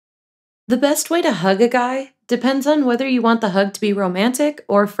The best way to hug a guy depends on whether you want the hug to be romantic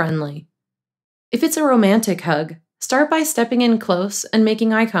or friendly. If it's a romantic hug, start by stepping in close and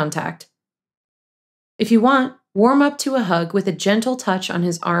making eye contact. If you want, warm up to a hug with a gentle touch on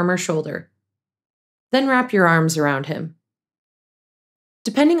his arm or shoulder. Then wrap your arms around him.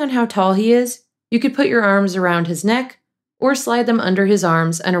 Depending on how tall he is, you could put your arms around his neck or slide them under his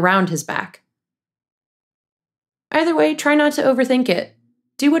arms and around his back. Either way, try not to overthink it.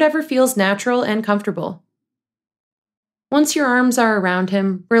 Do whatever feels natural and comfortable. Once your arms are around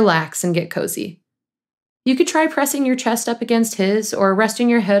him, relax and get cozy. You could try pressing your chest up against his or resting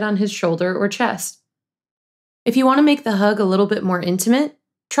your head on his shoulder or chest. If you want to make the hug a little bit more intimate,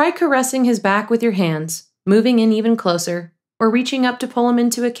 try caressing his back with your hands, moving in even closer, or reaching up to pull him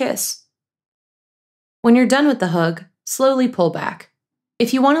into a kiss. When you're done with the hug, slowly pull back.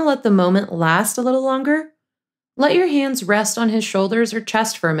 If you want to let the moment last a little longer, let your hands rest on his shoulders or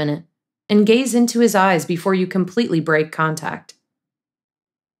chest for a minute and gaze into his eyes before you completely break contact.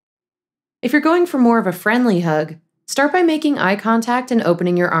 If you're going for more of a friendly hug, start by making eye contact and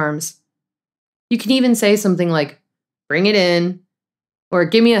opening your arms. You can even say something like, "Bring it in," or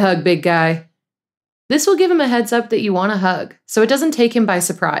 "Give me a hug, big guy." This will give him a heads up that you want a hug, so it doesn't take him by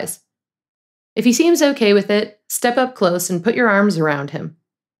surprise. If he seems okay with it, step up close and put your arms around him.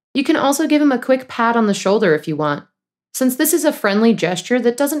 You can also give him a quick pat on the shoulder if you want, since this is a friendly gesture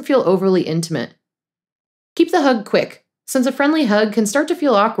that doesn't feel overly intimate. Keep the hug quick, since a friendly hug can start to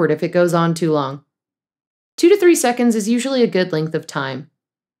feel awkward if it goes on too long. 2 to 3 seconds is usually a good length of time.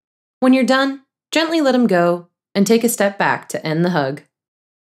 When you're done, gently let him go and take a step back to end the hug.